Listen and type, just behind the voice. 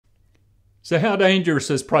So how dangerous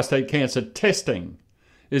is prostate cancer testing?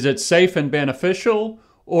 Is it safe and beneficial,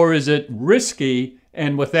 or is it risky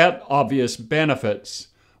and without obvious benefits?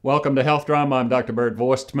 Welcome to HEALTHdrum. I'm Dr. Bert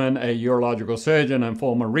Vorstman, a urological surgeon and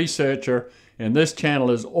former researcher, and this channel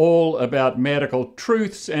is all about medical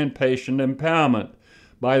truths and patient empowerment.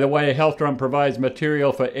 By the way, HEALTHdrum provides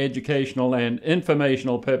material for educational and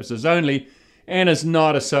informational purposes only and is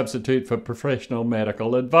not a substitute for professional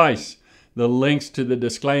medical advice. The links to the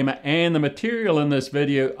disclaimer and the material in this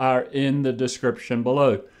video are in the description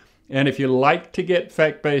below. And if you like to get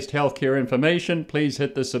fact-based healthcare information, please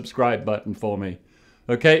hit the subscribe button for me.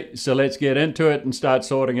 Okay, so let's get into it and start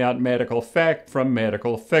sorting out medical fact from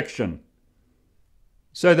medical fiction.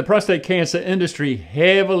 So the prostate cancer industry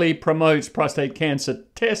heavily promotes prostate cancer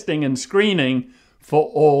testing and screening for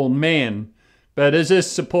all men. But is this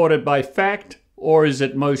supported by fact, or is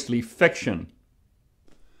it mostly fiction?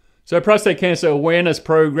 So prostate cancer awareness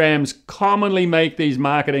programs commonly make these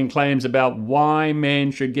marketing claims about why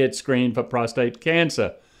men should get screened for prostate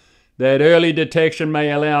cancer. That early detection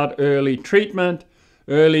may allow early treatment,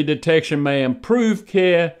 early detection may improve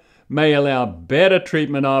care, may allow better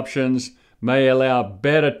treatment options, may allow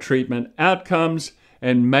better treatment outcomes,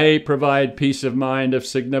 and may provide peace of mind if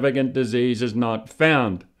significant disease is not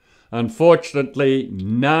found. Unfortunately,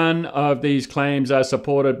 none of these claims are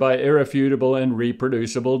supported by irrefutable and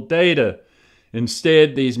reproducible data.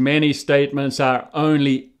 Instead, these many statements are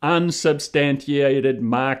only unsubstantiated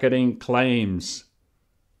marketing claims.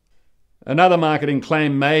 Another marketing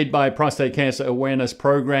claim made by prostate cancer awareness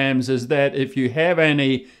programs is that if you have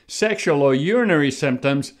any sexual or urinary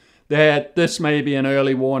symptoms, that this may be an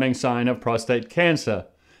early warning sign of prostate cancer.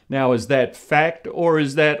 Now, is that fact, or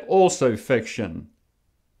is that also fiction?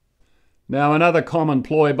 Now, another common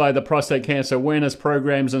ploy by the prostate cancer awareness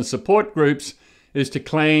programs and support groups is to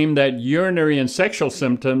claim that urinary and sexual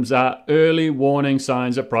symptoms are early warning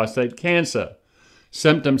signs of prostate cancer.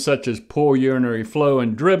 Symptoms such as poor urinary flow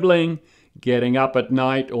and dribbling, getting up at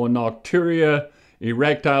night or nocturia,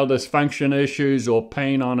 erectile dysfunction issues or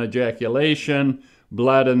pain on ejaculation,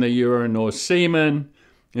 blood in the urine or semen.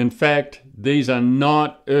 In fact, these are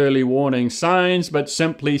not early warning signs, but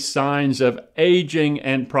simply signs of aging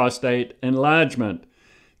and prostate enlargement.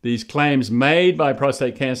 These claims made by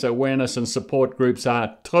prostate cancer awareness and support groups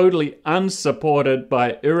are totally unsupported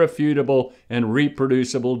by irrefutable and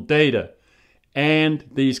reproducible data. And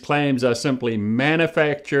these claims are simply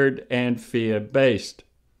manufactured and fear-based.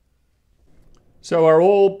 So are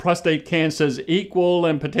all prostate cancers equal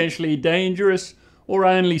and potentially dangerous, or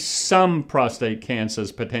only some prostate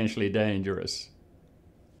cancers potentially dangerous?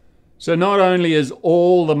 So not only is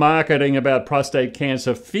all the marketing about prostate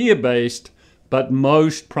cancer fear-based, but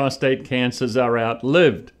most prostate cancers are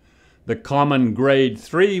outlived. The common grade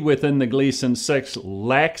 3 within the Gleason 6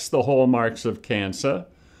 lacks the hallmarks of cancer.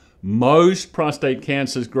 Most prostate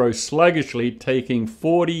cancers grow sluggishly, taking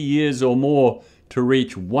 40 years or more to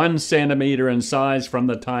reach 1 centimeter in size from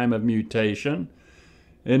the time of mutation.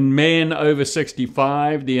 In men over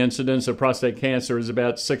 65, the incidence of prostate cancer is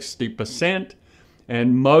about 60%,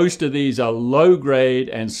 and most of these are low-grade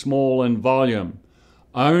and small in volume.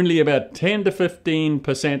 Only about 10 to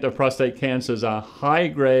 15% of prostate cancers are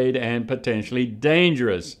high-grade and potentially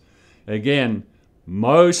dangerous. Again,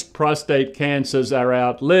 most prostate cancers are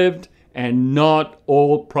outlived, and not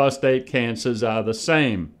all prostate cancers are the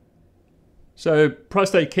same. So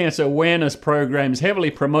prostate cancer awareness programs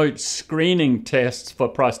heavily promote screening tests for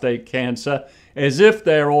prostate cancer as if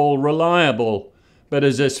they're all reliable. But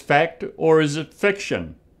is this fact or is it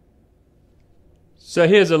fiction? So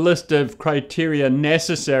here's a list of criteria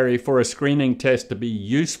necessary for a screening test to be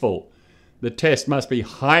useful. The test must be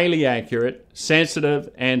highly accurate,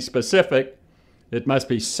 sensitive, and specific. It must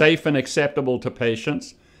be safe and acceptable to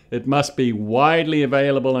patients. It must be widely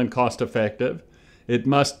available and cost-effective. It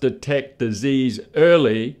must detect disease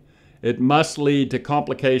early. It must lead to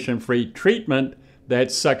complication-free treatment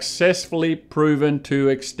that's successfully proven to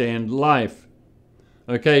extend life.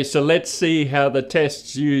 Okay, so let's see how the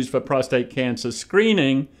tests used for prostate cancer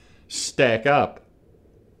screening stack up.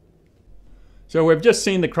 So we've just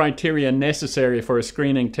seen the criteria necessary for a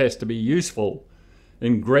screening test to be useful.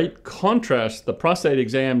 In great contrast, the prostate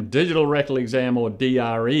exam, digital rectal exam, or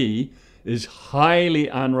DRE, is highly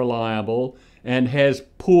unreliable and has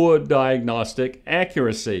poor diagnostic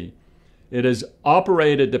accuracy. It is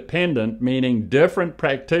operator dependent, meaning different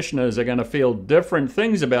practitioners are going to feel different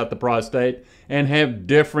things about the prostate and have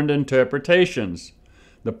different interpretations.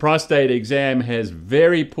 The prostate exam has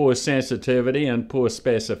very poor sensitivity and poor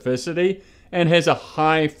specificity and has a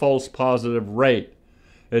high false positive rate.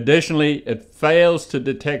 Additionally, it fails to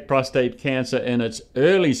detect prostate cancer in its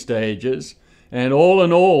early stages, and all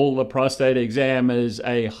in all, the prostate exam is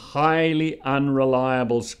a highly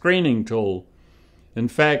unreliable screening tool. In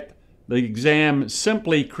fact, the exam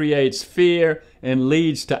simply creates fear and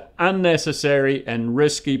leads to unnecessary and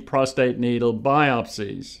risky prostate needle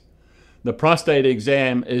biopsies. The prostate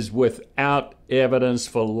exam is without evidence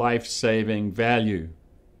for life-saving value.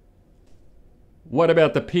 What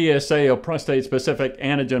about the PSA or prostate-specific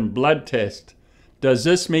antigen blood test? Does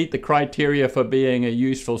this meet the criteria for being a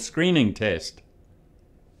useful screening test?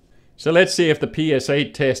 So let's see if the PSA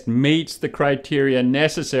test meets the criteria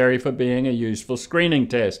necessary for being a useful screening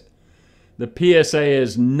test. The PSA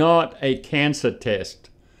is not a cancer test.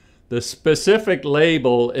 The specific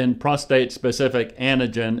label in prostate-specific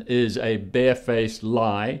antigen is a barefaced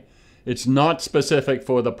lie. It's not specific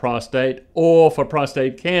for the prostate or for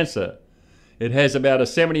prostate cancer. It has about a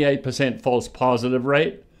 78% false positive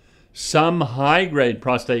rate. Some high-grade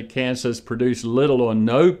prostate cancers produce little or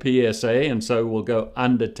no PSA and so will go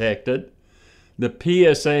undetected. The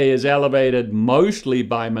PSA is elevated mostly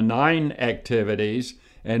by benign activities,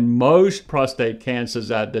 and most prostate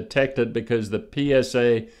cancers are detected because the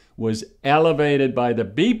PSA was elevated by the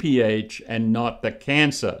BPH and not the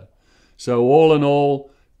cancer. So all in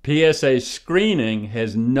all, PSA screening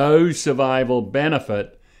has no survival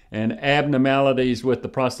benefit, and abnormalities with the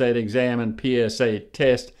prostate exam and PSA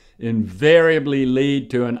test invariably lead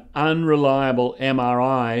to an unreliable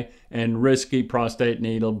MRI and risky prostate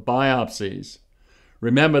needle biopsies.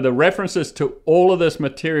 Remember, the references to all of this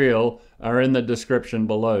material are in the description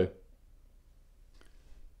below.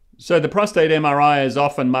 So the prostate MRI is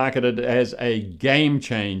often marketed as a game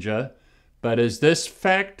changer, but is this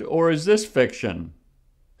fact or is this fiction?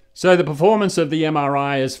 So the performance of the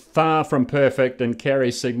MRI is far from perfect and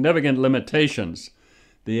carries significant limitations.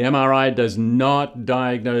 The MRI does not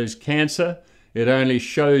diagnose cancer. It only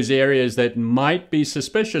shows areas that might be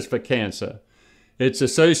suspicious for cancer. It's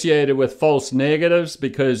associated with false negatives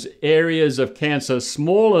because areas of cancer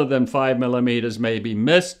smaller than 5 millimeters may be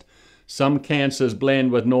missed. Some cancers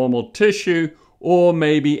blend with normal tissue or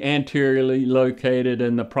may be anteriorly located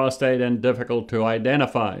in the prostate and difficult to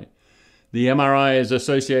identify. The MRI is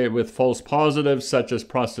associated with false positives such as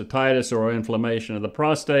prostatitis or inflammation of the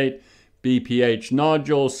prostate, BPH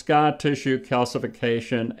nodules, scar tissue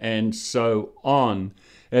calcification, and so on.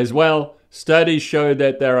 As well, studies show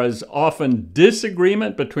that there is often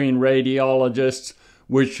disagreement between radiologists,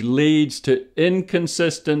 which leads to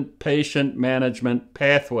inconsistent patient management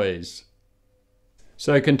pathways.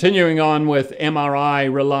 So continuing on with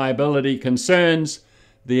MRI reliability concerns,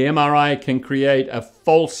 the MRI can create a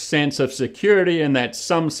false sense of security in that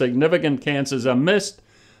some significant cancers are missed.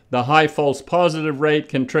 The high false positive rate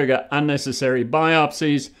can trigger unnecessary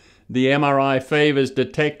biopsies. The MRI favors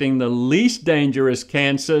detecting the least dangerous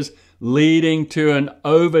cancers, leading to an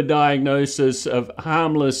overdiagnosis of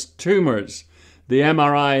harmless tumors. The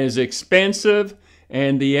MRI is expensive,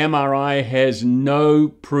 and the MRI has no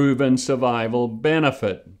proven survival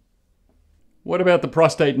benefit. What about the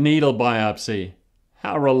prostate needle biopsy?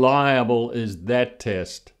 How reliable is that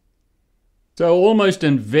test? So almost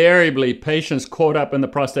invariably, patients caught up in the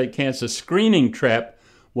prostate cancer screening trap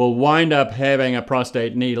will wind up having a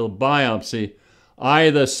prostate needle biopsy,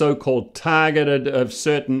 either so-called targeted of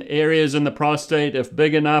certain areas in the prostate if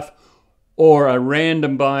big enough, or a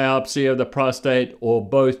random biopsy of the prostate, or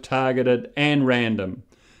both targeted and random.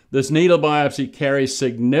 This needle biopsy carries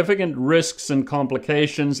significant risks and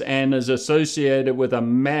complications and is associated with a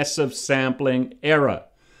massive sampling error.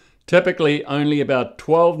 Typically, only about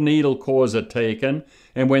 12 needle cores are taken,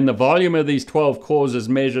 and when the volume of these 12 cores is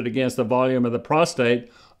measured against the volume of the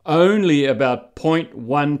prostate, only about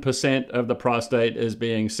 0.1% of the prostate is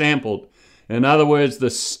being sampled. In other words, the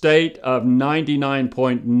state of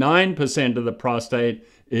 99.9% of the prostate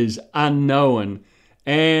is unknown,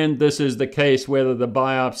 and this is the case whether the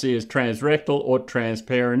biopsy is transrectal or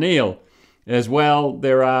transperineal. As well,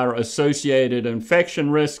 there are associated infection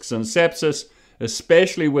risks and sepsis,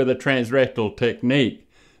 especially with a transrectal technique.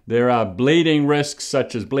 There are bleeding risks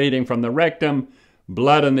such as bleeding from the rectum,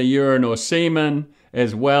 blood in the urine or semen,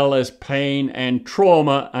 as well as pain and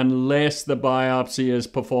trauma unless the biopsy is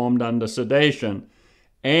performed under sedation.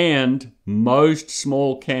 And most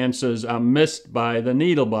small cancers are missed by the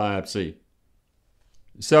needle biopsy.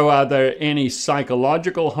 So are there any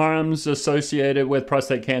psychological harms associated with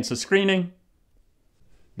prostate cancer screening?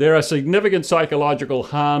 There are significant psychological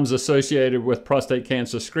harms associated with prostate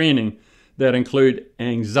cancer screening that include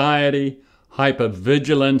anxiety,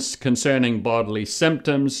 hypervigilance concerning bodily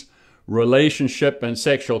symptoms, relationship and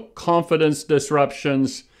sexual confidence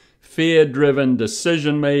disruptions, fear-driven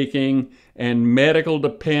decision-making, and medical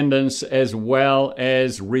dependence, as well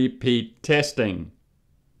as repeat testing.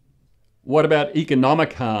 What about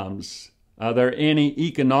economic harms? Are there any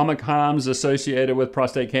economic harms associated with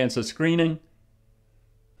prostate cancer screening?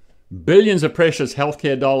 Billions of precious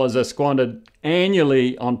healthcare dollars are squandered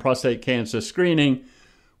annually on prostate cancer screening,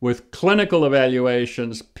 with clinical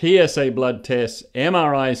evaluations, PSA blood tests,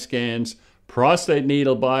 MRI scans, prostate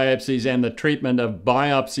needle biopsies, and the treatment of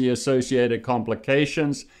biopsy-associated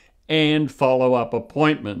complications and follow-up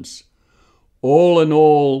appointments. All in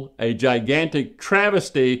all, a gigantic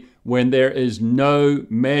travesty when there is no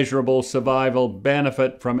measurable survival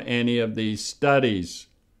benefit from any of these studies.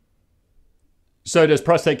 So does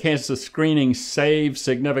prostate cancer screening save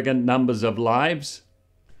significant numbers of lives?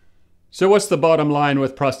 So what's the bottom line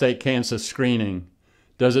with prostate cancer screening?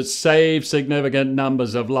 Does it save significant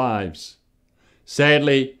numbers of lives?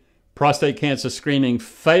 Sadly, prostate cancer screening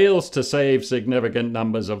fails to save significant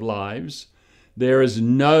numbers of lives. There is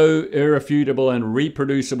no irrefutable and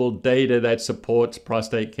reproducible data that supports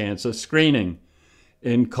prostate cancer screening.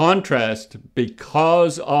 In contrast,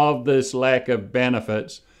 because of this lack of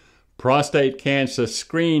benefits, prostate cancer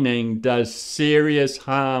screening does serious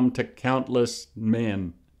harm to countless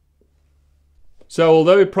men. So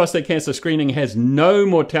although prostate cancer screening has no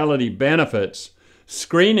mortality benefits,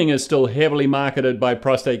 screening is still heavily marketed by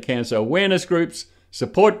prostate cancer awareness groups,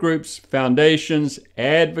 support groups, foundations,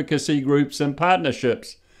 advocacy groups, and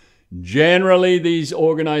partnerships. Generally, these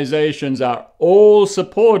organizations are all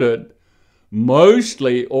supported,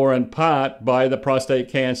 mostly or in part, by the prostate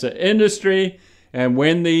cancer industry. And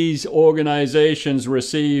when these organizations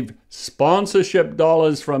receive sponsorship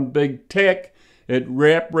dollars from big tech, it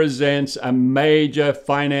represents a major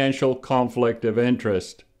financial conflict of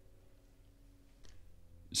interest.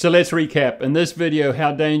 So let's recap. In this video,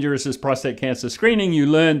 How Dangerous is Prostate Cancer Screening? You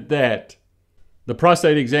learned that the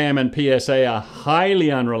prostate exam and PSA are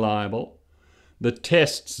highly unreliable. The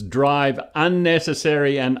tests drive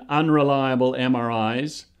unnecessary and unreliable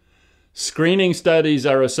MRIs. Screening studies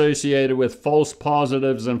are associated with false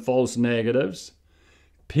positives and false negatives.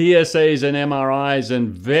 PSAs and MRIs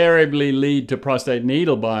invariably lead to prostate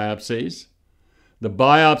needle biopsies. The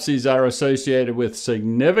biopsies are associated with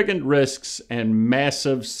significant risks and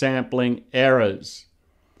massive sampling errors.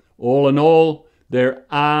 All in all, there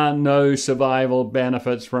are no survival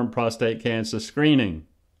benefits from prostate cancer screening.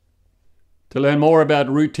 To learn more about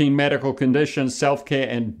routine medical conditions, self-care,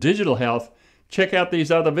 and digital health, check out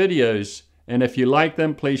these other videos. And if you like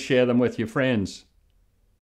them, please share them with your friends.